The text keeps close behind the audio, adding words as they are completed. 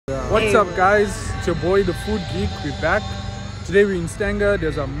What's up guys, it's your boy the Food Geek, we're back. Today we're in Stanger.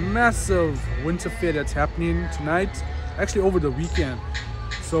 There's a massive winter fair that's happening tonight, actually over the weekend.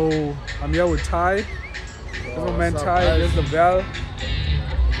 So I'm here with Ty. There's my man Ty, there's the Val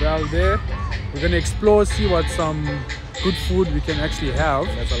there. We're gonna explore, see what some good food we can actually have.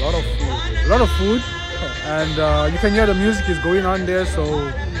 There's a lot of food. A lot of food. And you can hear the music is going on there,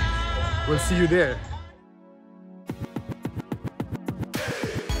 so we'll see you there.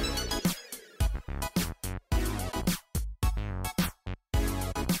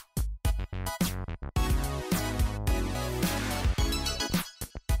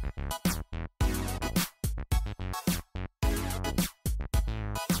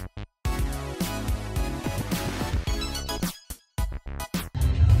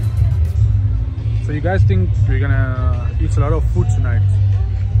 So you guys think we're gonna eat a lot of food tonight?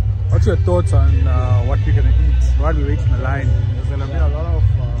 What's your thoughts on what we're gonna eat while we wait in the line? There's gonna be a lot of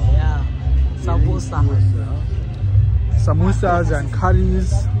samosas and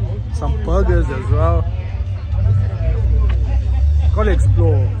curries, some burgers as well. Gotta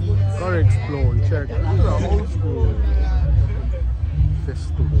explore. You check. This is an old school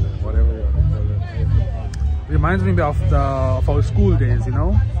festival, whatever you want to call it. Reminds me of our school days, you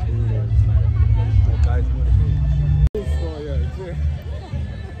know.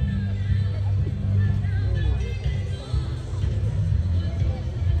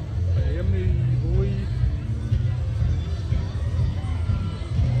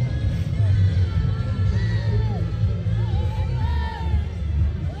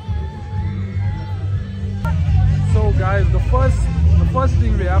 So guys, the first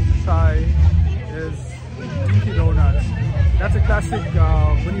thing we have to try is Dinky Donuts. That's a classic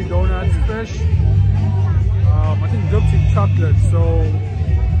mini donuts, fresh. I think dipped in chocolate. So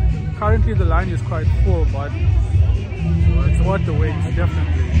currently the line is quite full, but it's worth the wait,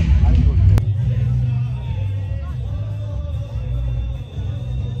 definitely.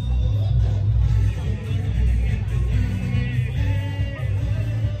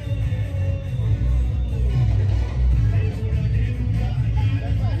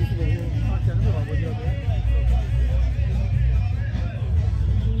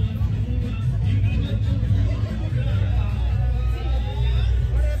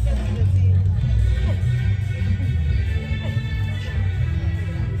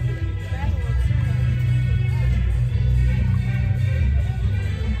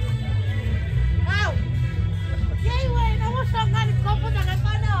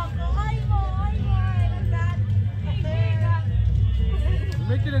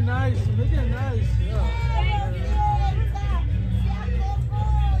 Make it nice, yeah.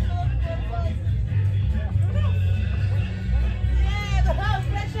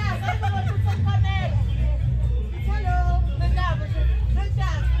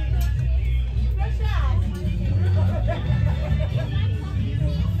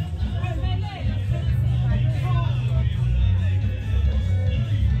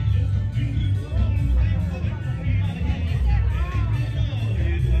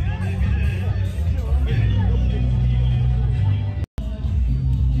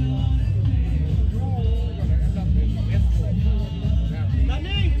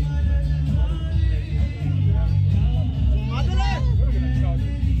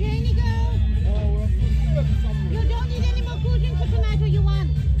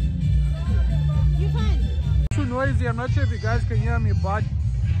 Noisy. I'm not sure if you guys can hear me, but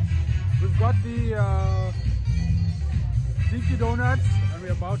we've got the Dinky Donuts and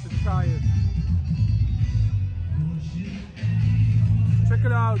we're about to try it. Check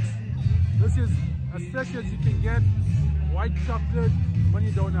it out. This is as fresh as you can get. White chocolate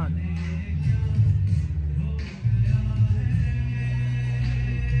mini donut.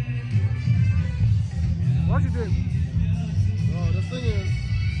 What you doing? Oh, the thing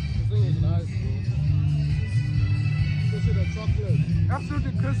is nice, bro. The chocolate.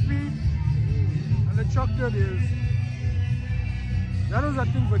 Absolutely crispy, and the chocolate is, that was I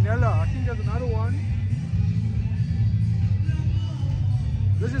think vanilla. I think there's another one.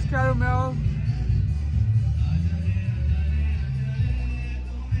 This is caramel.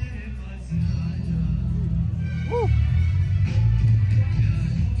 Woo.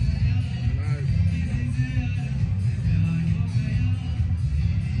 Nice.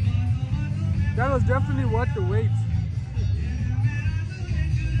 That was definitely worth the wait.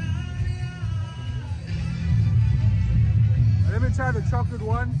 Let me try the chocolate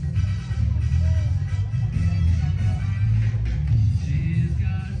one.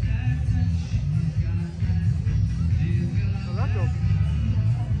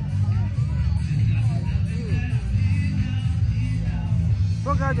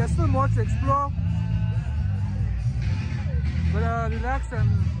 So guys, there's still more to explore. But relax and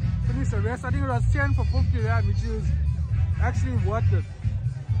finish the rest. I think it was 10 for 50 rand, which is actually worth it.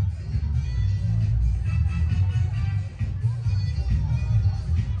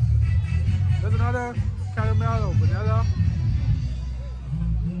 There's another caramel or vanilla.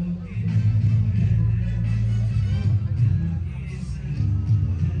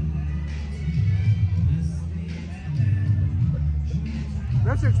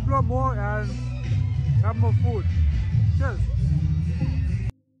 Let's explore more and have more food. Cheers.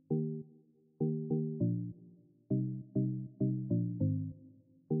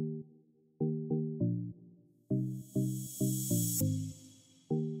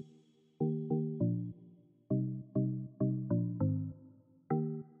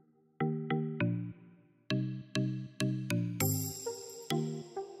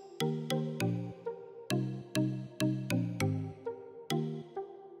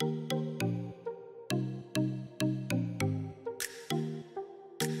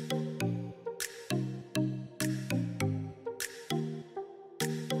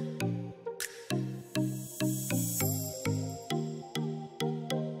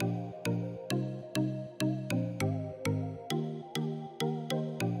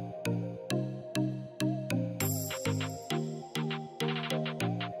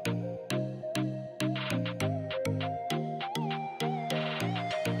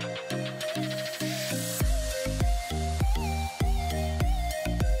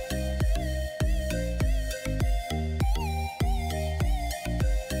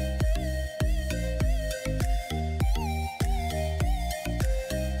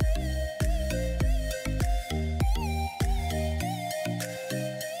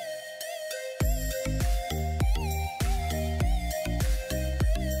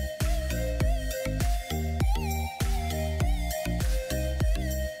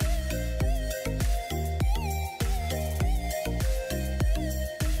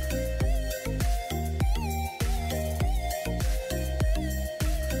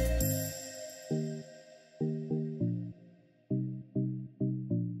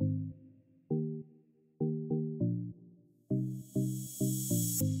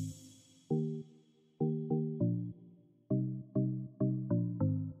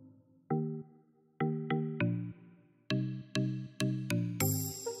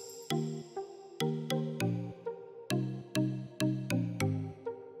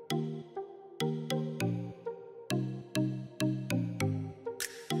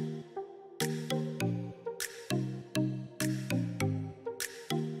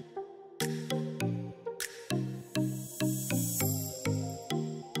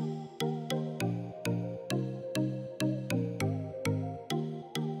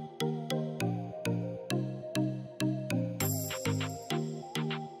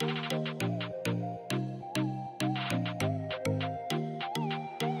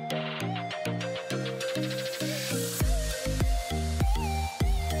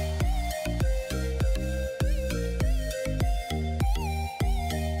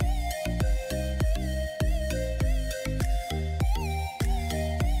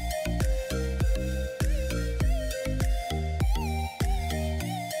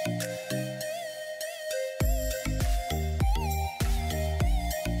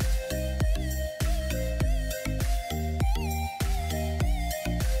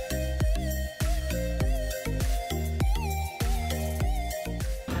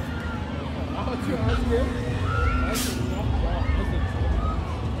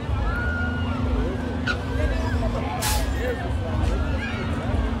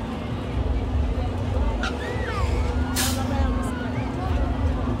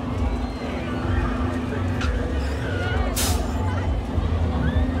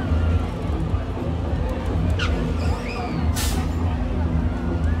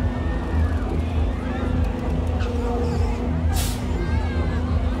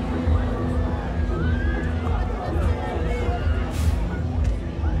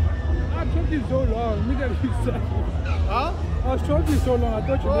 Huh? I was talking so long, I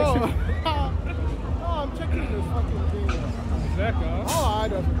thought you were missing. No, I'm checking this fucking thing. Exactly. Oh, I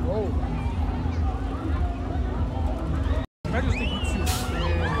don't know. I just think it's you.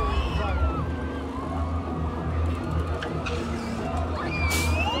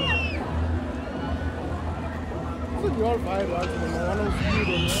 This is your vibe, actually. I want to see you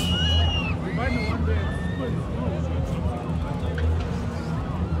there. We might know one day.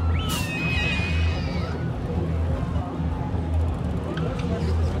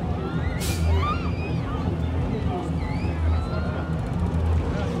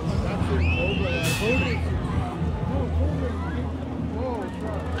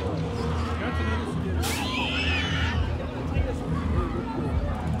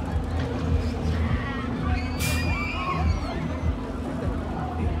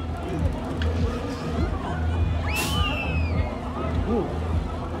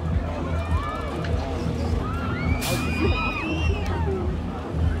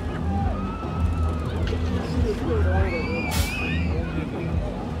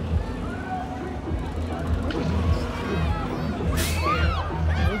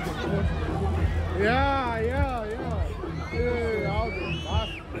 Yeah, yeah. Yeah, I'll be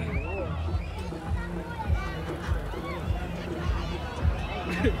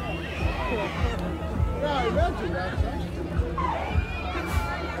yeah, imagine that.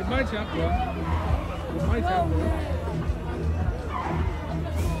 It might happen. It might happen.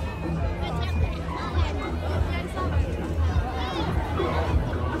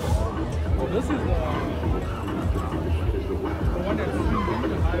 Oh, this is the one that's in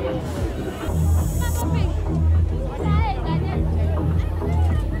the highway.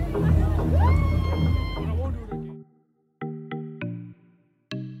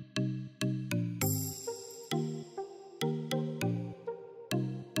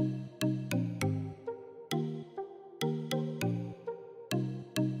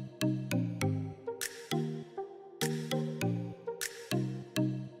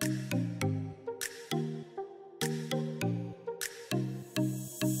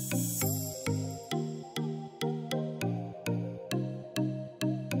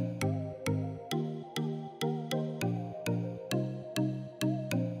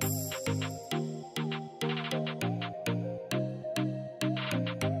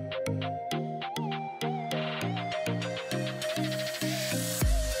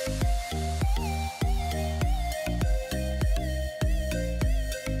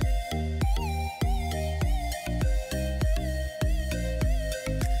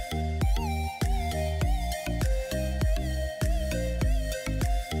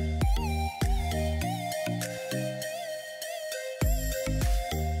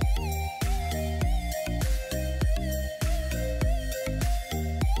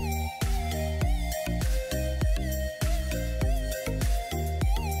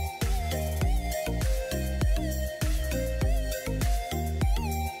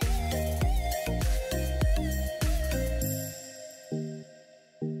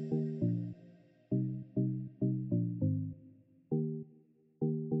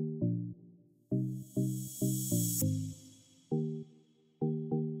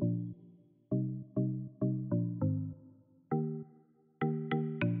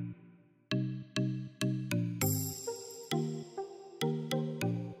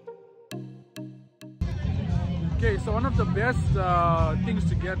 Okay, so one of the best things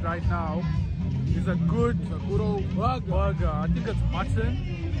to get right now is a good old burger. I think it's mutton,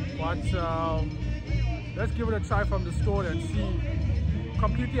 but let's give it a try from the store and see.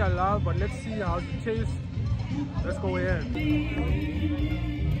 Completely halal, but let's see how it tastes. Let's go ahead.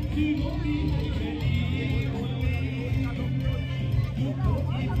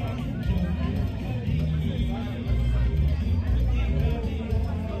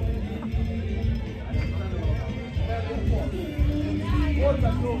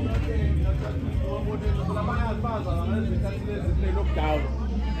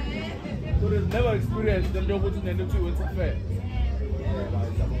 So they've never experienced them double to the two into fair.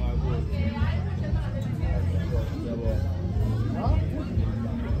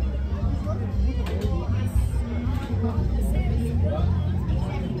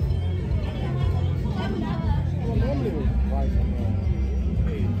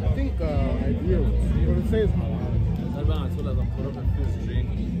 I think ideal. What it says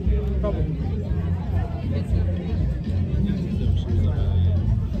probably.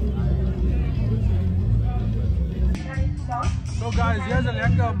 So guys, here's a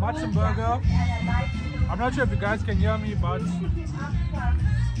lekker mutton burger. I'm not sure if you guys can hear me, but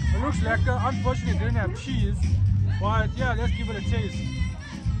it looks lekker. Unfortunately, it didn't have cheese, but yeah, let's give it a taste.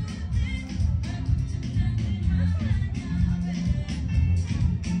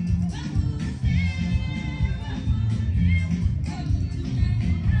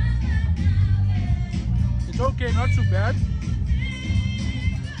 It's okay, not too bad.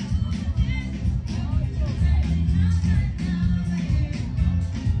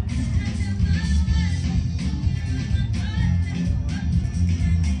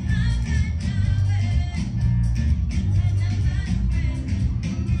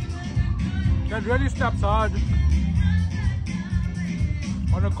 That really steps hard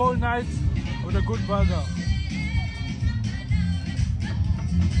on a cold night with a good burger.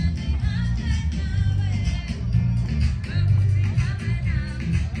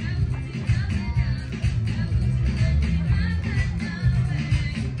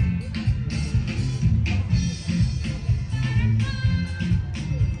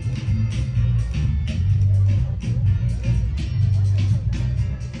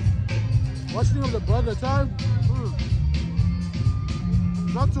 What's the name of the burger, Ty?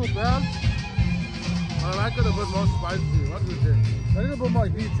 Not too bad. I like it a bit more spicy. What do you think? A little bit more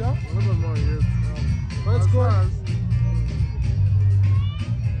heat, huh? A little bit more heat. But it's good.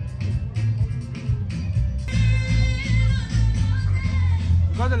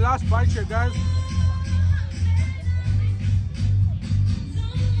 the last bite here, guys.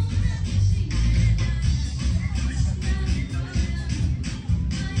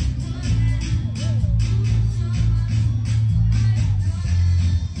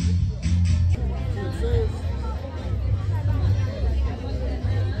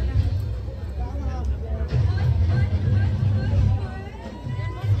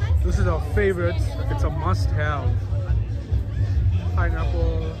 This is our favorite. It's a must-have.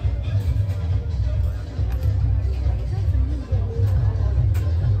 Pineapple.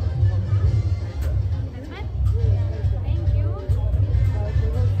 Thank you.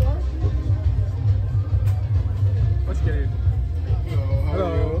 Let's get it.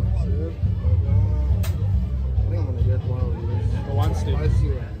 Hello. I think I'm gonna get one of these. The one stick. Spicy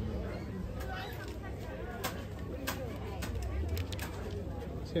one.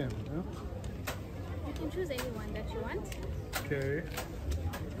 10, yeah? You can choose any one that you want. Okay.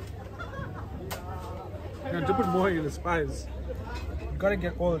 Now to put more in the spice. You gotta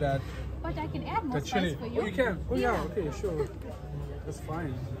get all of that. But I can add more The chili. spice for you. Oh, you can? Oh, yeah. Okay, sure. That's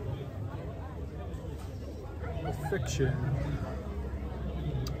fine. Perfection.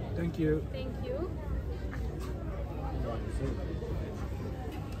 Thank you. Thank you. You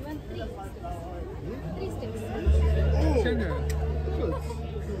want 3 sticks? 3 sticks. Stanger.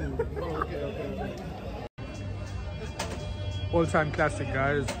 All-time classic,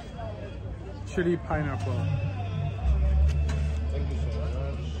 guys. Chili pineapple. Thank you so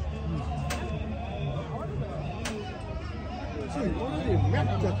much.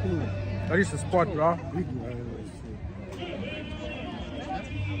 That is the spot, bro.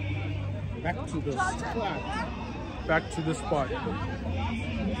 Back to the spot. Back to the spot.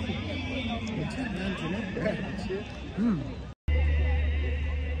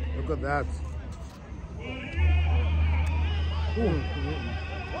 Look at that.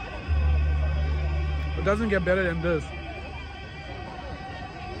 It doesn't get better than this.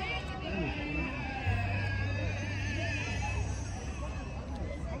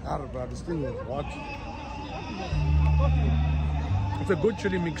 Bro, this thing is hot. It's a good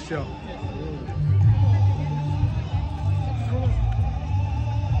chili mixture.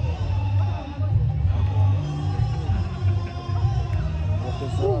 What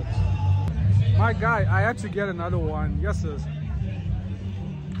is hot? My guy, I had to get another one. Yes, sir.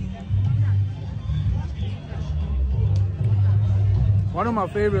 One of my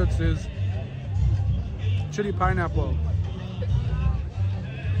favorites is chili pineapple.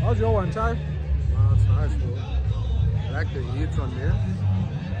 How's your one, Ty? Wow, it's nice, bro. I like the heat on there.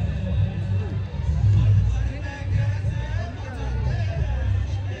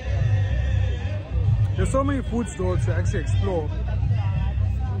 There's so many food stores to actually explore.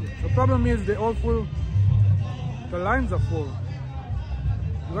 The problem is they're all full. The lines are full.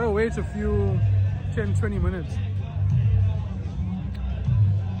 You gotta wait a few 10-20 minutes.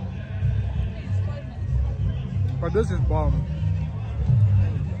 But this is bomb.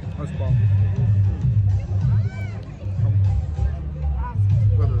 That's bomb.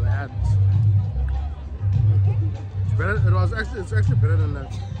 Look at that. It's better. It's actually better than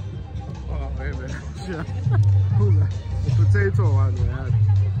that. Oh, wait a minute. Yeah. The potato one we had.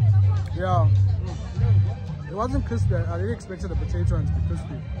 Yeah. It wasn't crispy. I really expected the potato one to be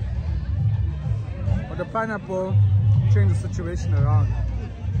crispy. But the pineapple changed the situation around.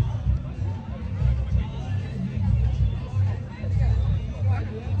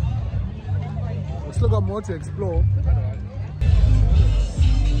 We still got more to explore.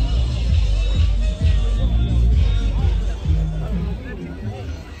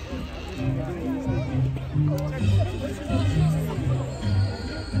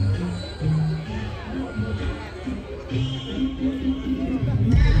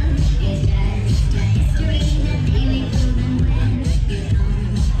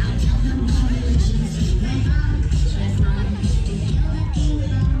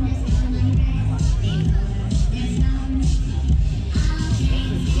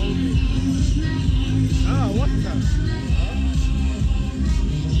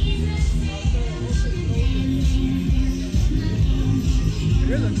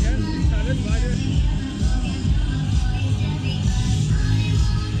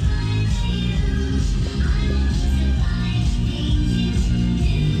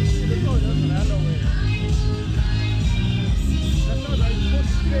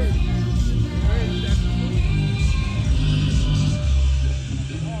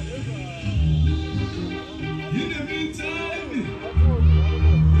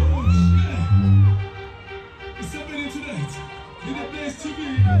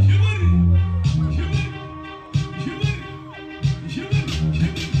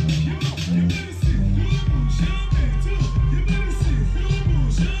 You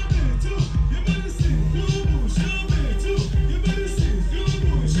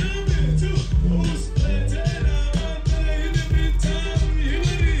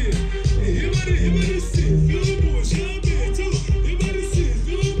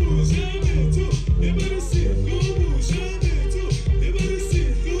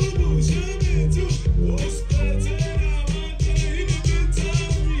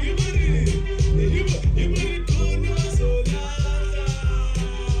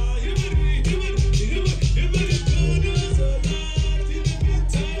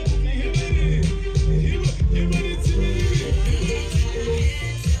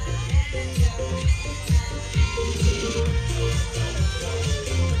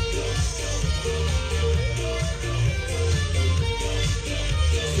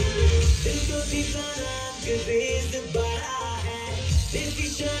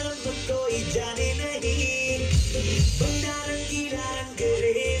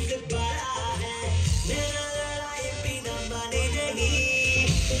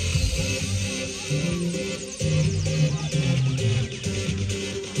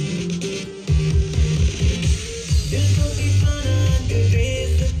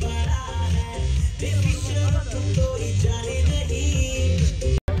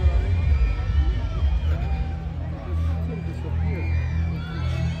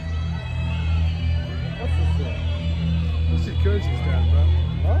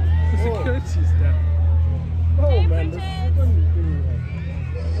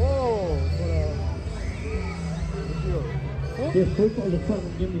Hey,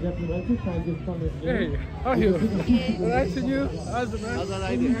 how are you? Nice to meet you. How's it, man? How's it,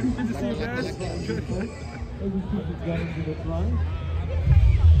 good to see you guys.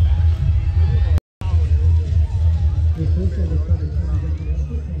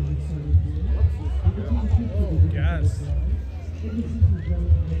 Gas.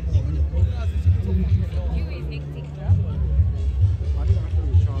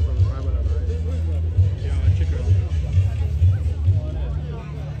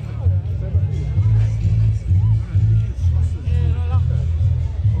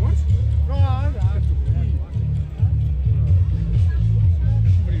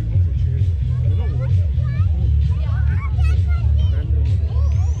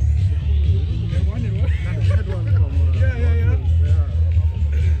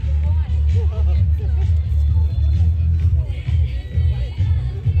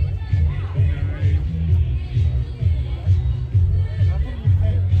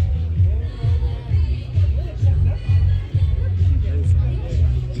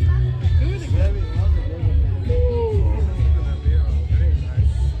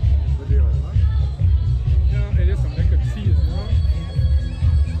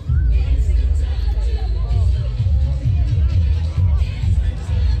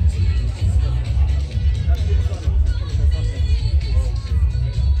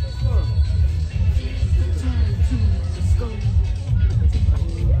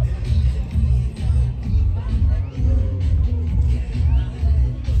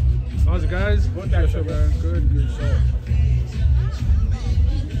 Guys, good show.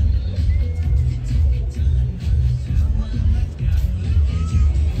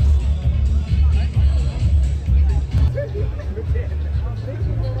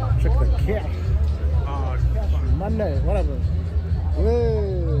 Check the cat. Monday, whatever.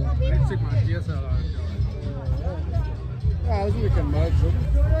 Whoa. I need to take my DSLR out. Ah, this weekend mug.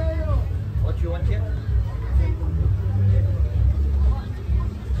 What you want here?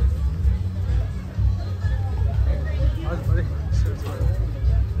 How's it, buddy?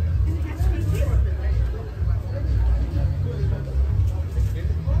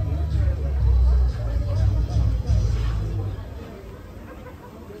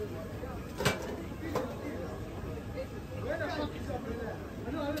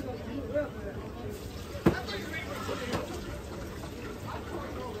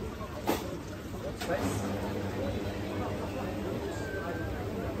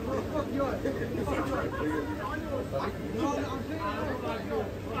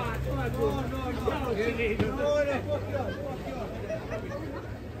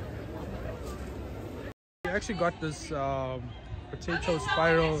 We actually got this potato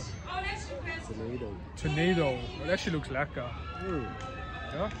spiral tornado. It actually looks lekker.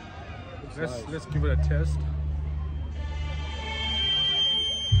 Yeah. Let's give it a test.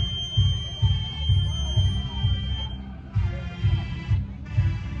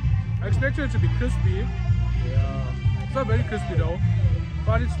 I expected it to be crispy. Yeah. It's not very crispy though,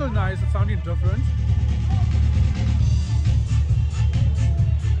 but it's still nice. It's sounding different.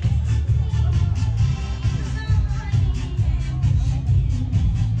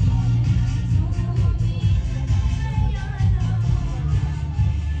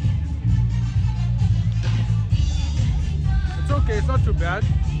 It's okay. It's not too bad.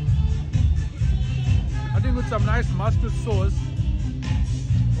 I think with some nice mustard sauce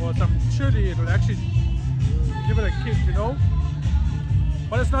or some chili, it will actually give it a kick, you know.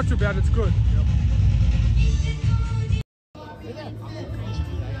 But it's not too bad, it's good. Yep.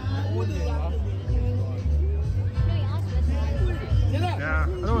 Yeah, I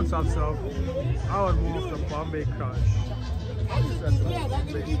don't want soft serve. I want more of the Bombay Crush.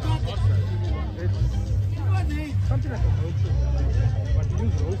 It's something like a roasted, but you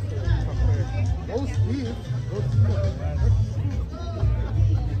use roasted. Roast beef.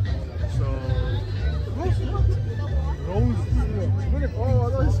 So, Roast. Oh, I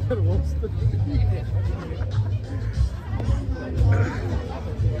thought you said roasted.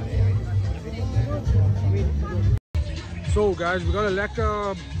 So guys, we got a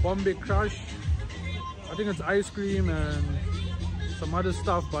lekker Bombay Crush. I think it's ice cream and some other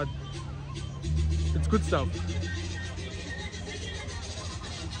stuff, but it's good stuff.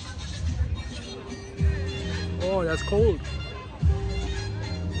 Oh, that's cold.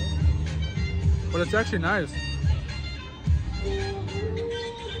 But it's actually nice.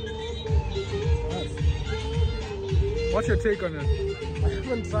 What's your take on it? I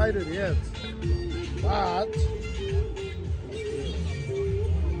haven't tried it yet, but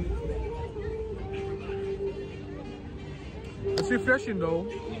it's refreshing though,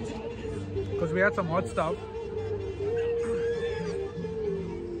 because we had some hot stuff.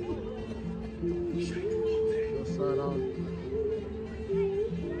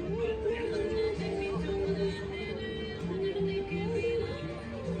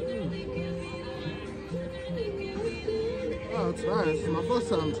 it's nice. My first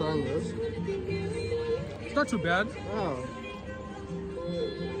time trying this. It's not too bad. Yeah.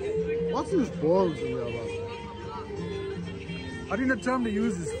 What's these balls in there about? I think the term they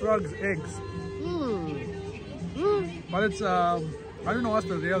use is frog's eggs. But it's, I don't know what's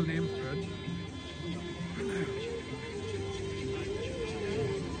the real name for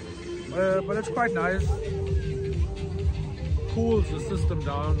it. But it's quite nice. Cools the system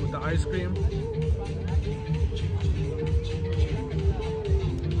down with the ice cream.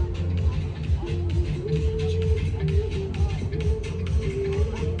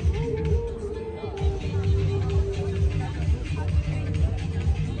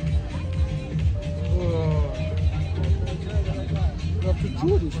 You have to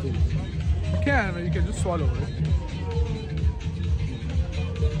chew these things. You can, or you can just swallow it.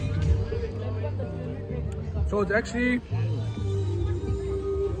 So it's actually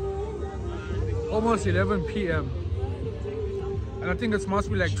almost 11 p.m. and I think it must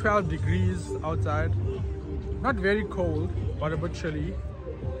be like 12 degrees outside. Not very cold, but a bit chilly.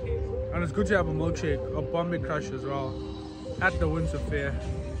 And it's good to have a milkshake, a Bombay Crush as well, at the Windsor Fair.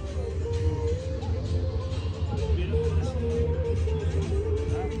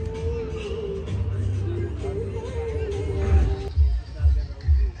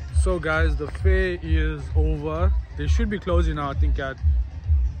 So guys, the fair is over. They should be closing now, I think at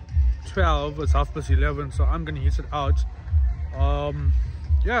 12. It's 11:30, so I'm gonna hit it out.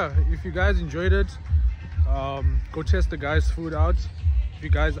 Yeah, if you guys enjoyed it, go test the guys' food out. If you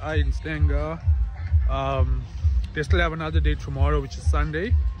guys are in Stanger, they still have another day tomorrow, which is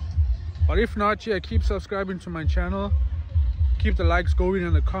Sunday. But if not, yeah, keep subscribing to my channel, keep the likes going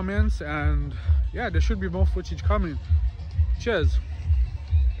in the comments, and yeah, there should be more footage coming. Cheers.